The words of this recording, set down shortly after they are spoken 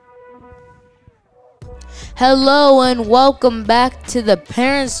Hello and welcome back to the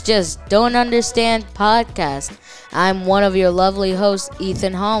Parents Just Don't Understand podcast. I'm one of your lovely hosts,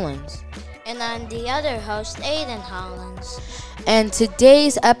 Ethan Hollins. And I'm the other host, Aiden Hollins. And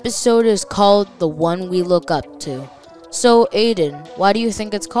today's episode is called The One We Look Up To. So, Aiden, why do you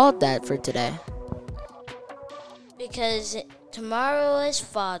think it's called that for today? Because tomorrow is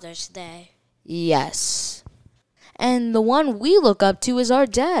Father's Day. Yes. And the one we look up to is our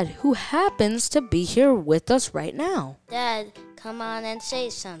dad, who happens to be here with us right now. Dad, come on and say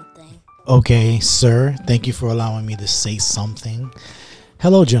something. Okay, sir. Thank you for allowing me to say something.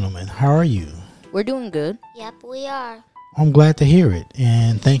 Hello, gentlemen. How are you? We're doing good. Yep, we are. I'm glad to hear it.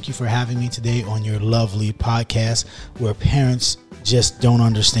 And thank you for having me today on your lovely podcast where parents just don't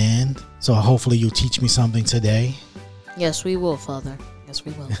understand. So hopefully you'll teach me something today. Yes, we will, Father. Yes,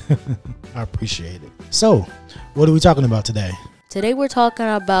 we will. I appreciate it. So, what are we talking about today? Today we're talking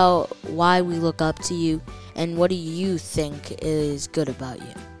about why we look up to you and what do you think is good about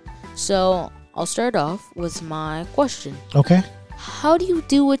you. So, I'll start off with my question. Okay. How do you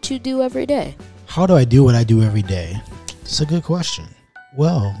do what you do every day? How do I do what I do every day? It's a good question.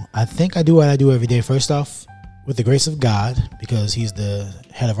 Well, I think I do what I do every day, first off, with the grace of God, because He's the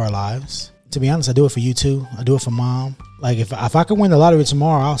head of our lives. To be honest, I do it for you too. I do it for Mom. Like, if I could win the lottery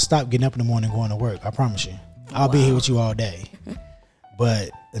tomorrow, I'll stop getting up in the morning and going to work. I promise you. I'll be here with you all day. But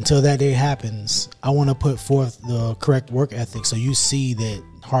until that day happens, I want to put forth the correct work ethic so you see that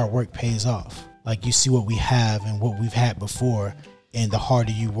hard work pays off. Like, you see what we have and what we've had before, and the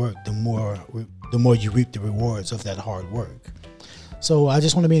harder you work, the more you reap the rewards of that hard work. So I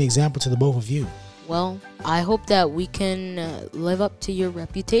just want to be an example to the both of you. Well, I hope that we can live up to your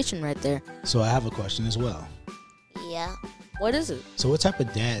reputation right there. So I have a question as well. Yeah. What is it? So what type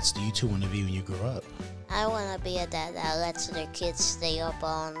of dads do you two want to be when you grow up? I want to be a dad that lets their kids stay up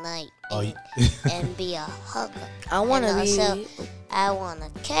all night and be a hugger. I want to be... Also, I want to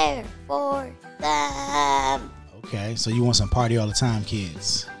care for them. Okay, so you want some party all the time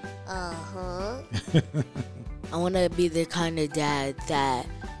kids. Uh-huh. I want to be the kind of dad that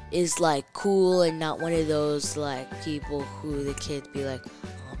is like cool and not one of those like people who the kids be like,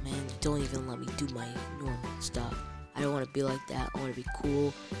 oh man, don't even let me do my normal stuff. I don't want to be like that. I want to be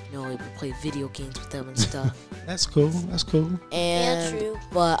cool, play video games with them and stuff. That's cool. And, Yeah, true.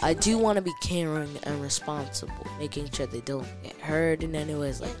 But I do want to be caring and responsible, making sure they don't get hurt in any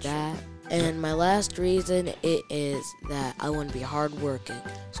ways like that. And my last reason it is that I want to be hardworking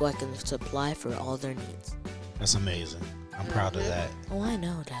so I can supply for all their needs. That's amazing. I'm proud of that. Oh, I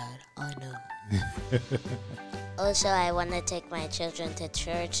know, Dad. I know. Also, I want to take my children to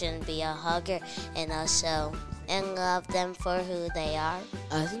church and be a hugger and love them for who they are.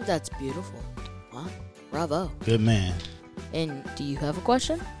 I think that's beautiful. Wow. Bravo. Good man. And do you have a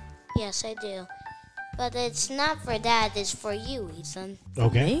question? Yes, I do. But it's not for Dad, it's for you, Ethan.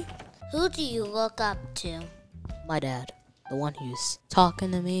 Okay. Me? Who do you look up to? My dad. The one who's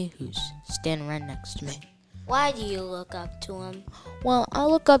talking to me, who's standing right next to me. Why do you look up to him? Well, I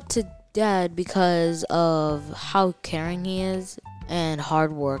look up to Dad because of how caring he is and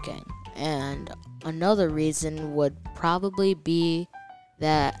hardworking. And another reason would probably be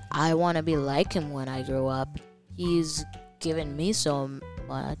that I want to be like him when I grow up. He's given me so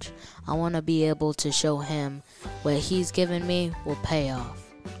much. I want to be able to show him what he's given me will pay off.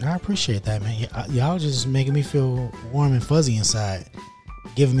 I appreciate that, man. Y'all just making me feel warm and fuzzy inside,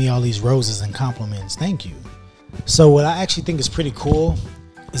 giving me all these roses and compliments. Thank you. So what I actually think is pretty cool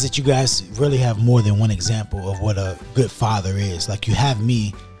is that you guys really have more than one example of what a good father is. Like, you have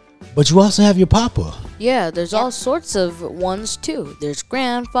me, but you also have your papa. Yeah, there's all sorts of ones too. There's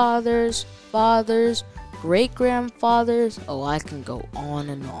grandfathers, fathers, great-grandfathers. Oh, I can go on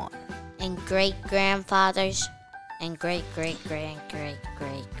and on. And great-grandfathers. And great-grandfathers.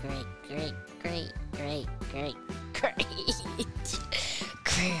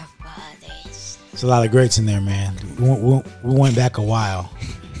 There's a lot of greats in there, man. We went back a while.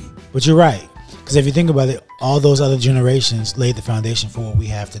 But you're right. Because if you think about it, all those other generations laid the foundation for what we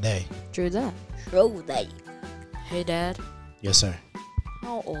have today. True that. True that. Hey, Dad. Yes, sir.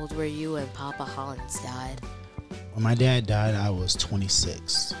 How old were you when Papa Hollins died? When my dad died, I was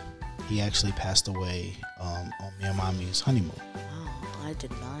 26. He actually passed away on me and Mommy's honeymoon. Oh, I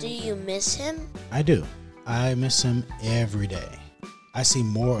did not. Do you miss him? I do. I miss him every day. I see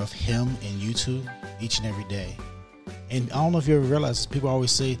more of him in YouTube each and every day. And I don't know if you ever realize, people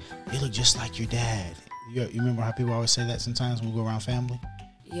always say, you look just like your dad. You remember how people always say that sometimes when we go around family?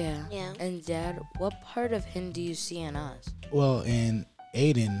 Yeah. And Dad, what part of him do you see in us? Well, in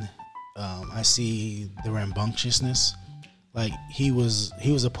Aiden, I see the rambunctiousness, Like he was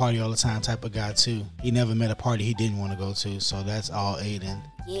a party all the time type of guy too. He never met a party he didn't want to go to. So that's all Aiden.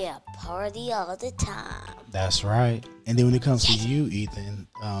 Yeah, party all the time. That's right. And then when it comes to you, Ethan,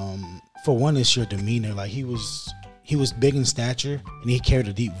 for one, it's your demeanor. Like he was big in stature and he carried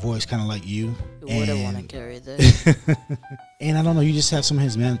a deep voice, kind of like you. Who wouldn't want to carry this? And I don't know, you just have some of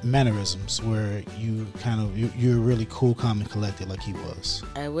his mannerisms where you you're really cool, calm, and collected like he was.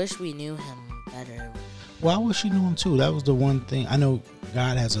 I wish we knew him better. Well, I wish you knew him too. That was the one thing. I know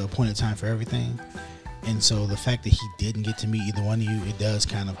God has an appointed time for everything. And so the fact that he didn't get to meet either one of you, it does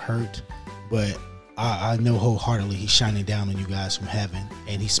kind of hurt. But I know wholeheartedly he's shining down on you guys from heaven.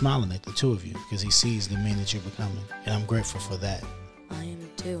 And he's smiling at the two of you because he sees the men that you're becoming. And I'm grateful for that. I am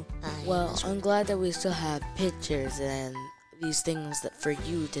too. Well, I'm glad that we still have pictures and these things that for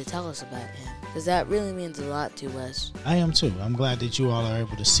you to tell us about him, because that really means a lot to us. I am too. I'm glad that you all are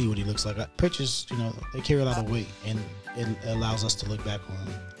able to see what he looks like. Pictures, they carry a lot of weight, and it allows us to look back on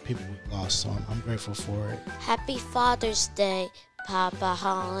people we lost. So I'm grateful for it. Happy Father's Day, Papa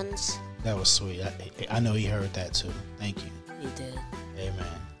Hollins. That was sweet. I know he heard that too. Thank you. He did.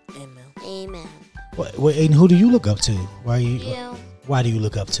 Amen. Amen. Well, and who do you look up to? Why do you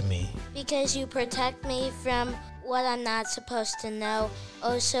look up to me? Because you protect me from what I'm not supposed to know.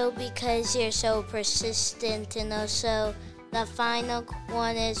 Also because you're so persistent, and also the final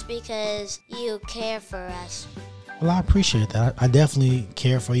one is because you care for us. Well, I appreciate that. I definitely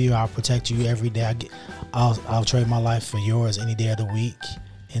care for you. I'll protect you every day. I'll trade my life for yours any day of the week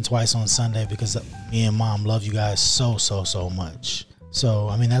and twice on Sunday because me and Mom love you guys so much. So,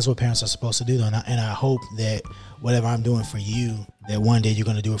 I mean, that's what parents are supposed to do, though. And I hope that whatever I'm doing for you, that one day you're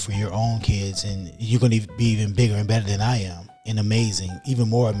going to do it for your own kids, and you're going to be even bigger and better than I am, and amazing, even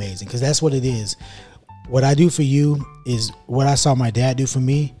more amazing, because that's what it is. What I do for you is what I saw my dad do for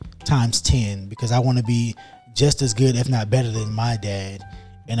me times 10, because I want to be just as good, if not better than my dad.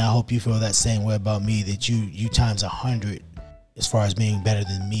 And I hope you feel that same way about me, that you times 100 as far as being better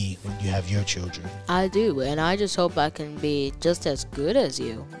than me when you have your children. I do, and I just hope I can be just as good as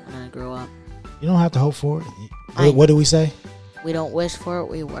you when I grow up. You don't have to hope for it. What do we say? We don't wish for it,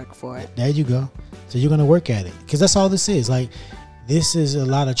 we work for it. There you go. So you're going to work at it, because that's all this is. Like, this is a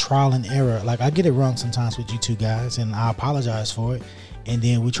lot of trial and error. Like, I get it wrong sometimes with you two guys, and I apologize for it, and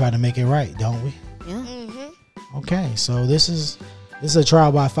then we try to make it right, don't we? Yeah. Mm-hmm. Okay, so this is a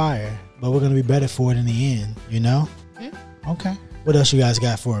trial by fire, but we're going to be better for it in the end, Mm-hmm. Okay. What else you guys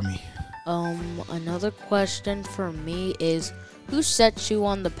got for me? Another question for me is, who set you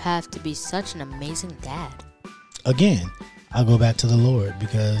on the path to be such an amazing dad? Again, I'll go back to the Lord,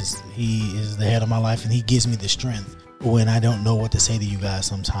 because he is the head of my life and he gives me the strength. When I don't know what to say to you guys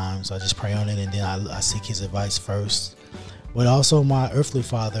sometimes, I just pray on it, and then I seek his advice first. But also my earthly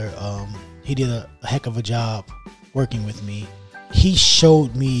father, he did a heck of a job working with me. He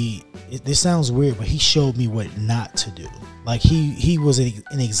showed me, this sounds weird, but he showed me what not to do. Like he was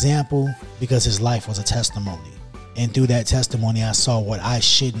an example, because his life was a testimony. And through that testimony, I saw what I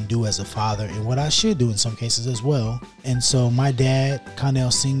shouldn't do as a father and what I should do in some cases as well. And so my dad,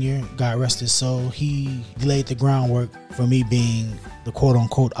 Connell Sr., God rest his soul, he laid the groundwork for me being the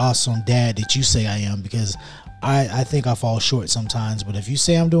quote-unquote awesome dad that you say I am, because I think I fall short sometimes. But if you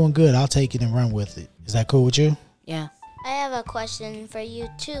say I'm doing good, I'll take it and run with it. Is that cool with you? Yeah. I have a question for you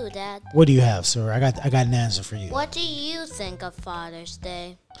too, Dad. What do you have, sir? I got an answer for you. What do you think of Father's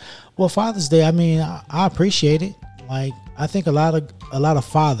Day? Well, Father's Day, I mean, I appreciate it. Like, I think a lot of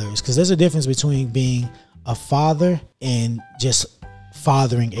fathers, because there's a difference between being a father and just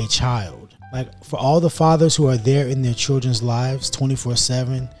fathering a child. Like, for all the fathers who are there in their children's lives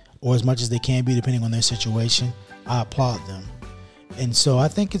 24/7, or as much as they can be depending on their situation, I applaud them. And so I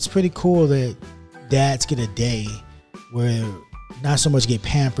think it's pretty cool that dads get a day where not so much get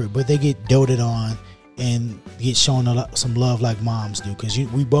pampered, but they get doted on and get shown some love like moms do. Because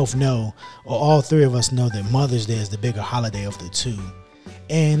we both know, or all three of us know, that Mother's Day is the bigger holiday of the two.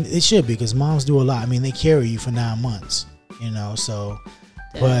 And it should be, because moms do a lot. I mean, they carry you for 9 months, so.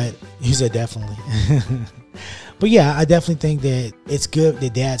 But you said definitely. But yeah, I definitely think that it's good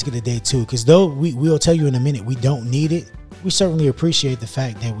that dads get a day too. Because though we'll tell you in a minute we don't need it, we certainly appreciate the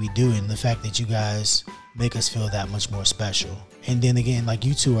fact that we do, and the fact that you guys make us feel that much more special. And then again, like,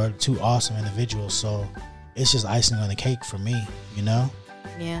 you two are two awesome individuals, so it's just icing on the cake for me,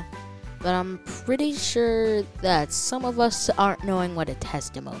 Yeah. But I'm pretty sure that some of us aren't knowing what a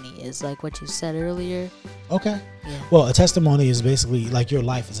testimony is, like what you said earlier. Okay. Yeah. Well, a testimony is basically like your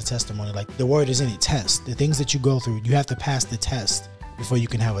life is a testimony. Like, the word is in it, test. The things that you go through, you have to pass the test before you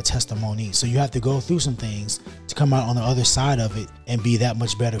can have a testimony. So you have to go through some things to come out on the other side of it and be that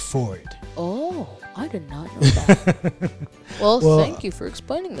much better for it. Oh. I did not know that. Well, Well, thank you for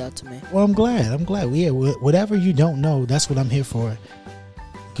explaining that to me. Well, I'm glad. Yeah, whatever you don't know, that's what I'm here for.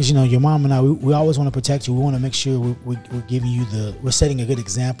 Because your mom and I, we always want to protect you. We want to make sure we're giving you we're setting a good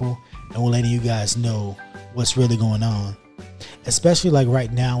example, and we're letting you guys know what's really going on. Especially like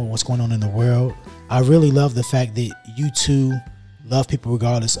right now, what's going on in the world. I really love the fact that you two love people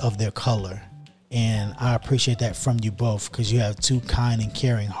regardless of their color, and I appreciate that from you both because you have two kind and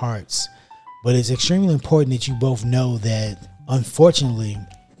caring hearts. But it's extremely important that you both know that, unfortunately,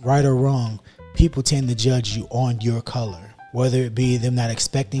 right or wrong, people tend to judge you on your color. Whether it be them not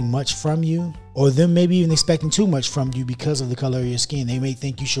expecting much from you or them maybe even expecting too much from you because of the color of your skin. They may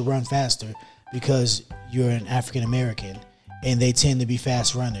think you should run faster because you're an African American and they tend to be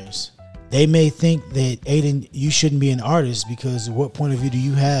fast runners. They may think that, Aiden, you shouldn't be an artist because what point of view do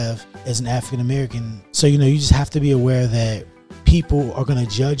you have as an African American? So, you just have to be aware that people are going to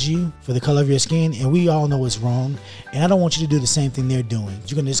judge you for the color of your skin, and we all know it's wrong. And I don't want you to do the same thing they're doing.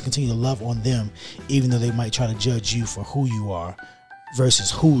 You're going to just continue to love on them, even though they might try to judge you for who you are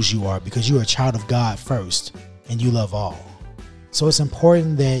versus whose you are, because you're a child of God first, and you love all. So it's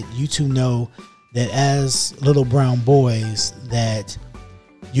important that you two know that as little brown boys, that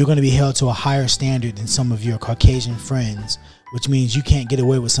you're going to be held to a higher standard than some of your Caucasian friends, which means you can't get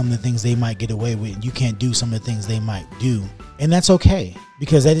away with some of the things they might get away with, and you can't do some of the things they might do. And that's okay,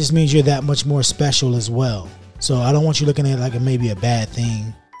 because that just means you're that much more special as well. So I don't want you looking at it like it may be a bad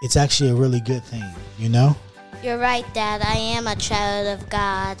thing. It's actually a really good thing, You're right, Dad. I am a child of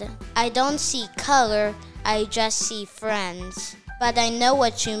God. I don't see color, I just see friends. But I know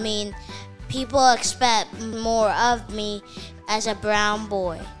what you mean. People expect more of me as a brown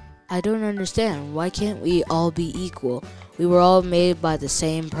boy. I don't understand. Why can't we all be equal? We were all made by the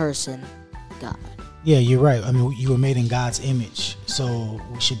same person, God. Yeah, you're right. I mean, you were made in God's image, so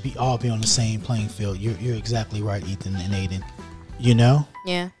we should all be on the same playing field. You're exactly right, Ethan and Aiden.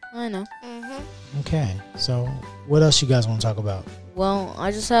 Yeah, I know. Okay, so what else you guys want to talk about? Well,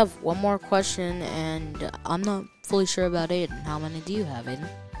 I just have one more question, and I'm not fully sure about Aiden. How many do you have, Aiden?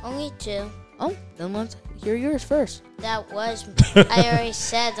 Only 2. Oh, then let's hear yours first. That was, I already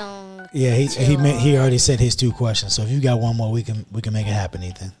said Yeah, he already said his 2 questions. So if you got one more, we can make it happen,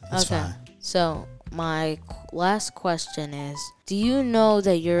 Ethan. It's fine. So my last question is: do you know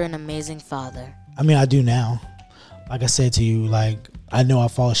that you're an amazing father? I mean, I do now. Like I said to you, I know I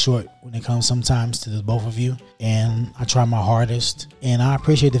fall short when it comes sometimes to the both of you, and I try my hardest. And I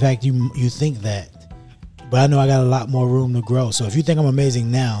appreciate the fact you think that, but I know I got a lot more room to grow. So if you think I'm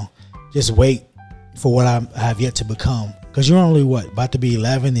amazing now, just wait for what I have yet to become. Because you're only, about to be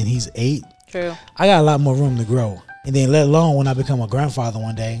 11 and he's 8? True. I got a lot more room to grow. And then let alone when I become a grandfather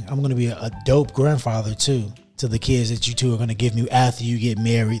one day, I'm going to be a dope grandfather too to the kids that you two are going to give me after you get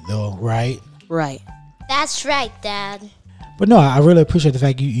married though, right? Right. That's right, Dad. But no, I really appreciate the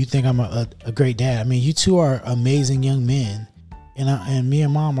fact you think I'm a great dad. I mean, you two are amazing young men. And me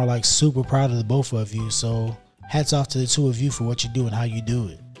and Mom are super proud of the both of you. So hats off to the 2 of you for what you do and how you do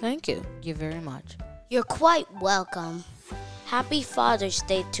it. Thank you. Thank you very much. You're quite welcome. Happy Father's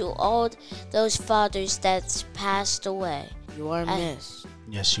Day to all those fathers that's passed away. You are missed.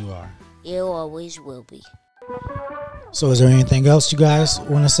 Yes, you are. You always will be. So is there anything else you guys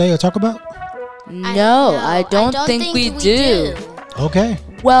want to say or talk about? No, I don't think we do. Okay.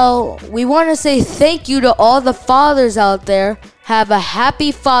 Well, we want to say thank you to all the fathers out there. Have a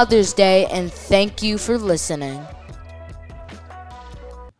happy Father's Day, and thank you for listening.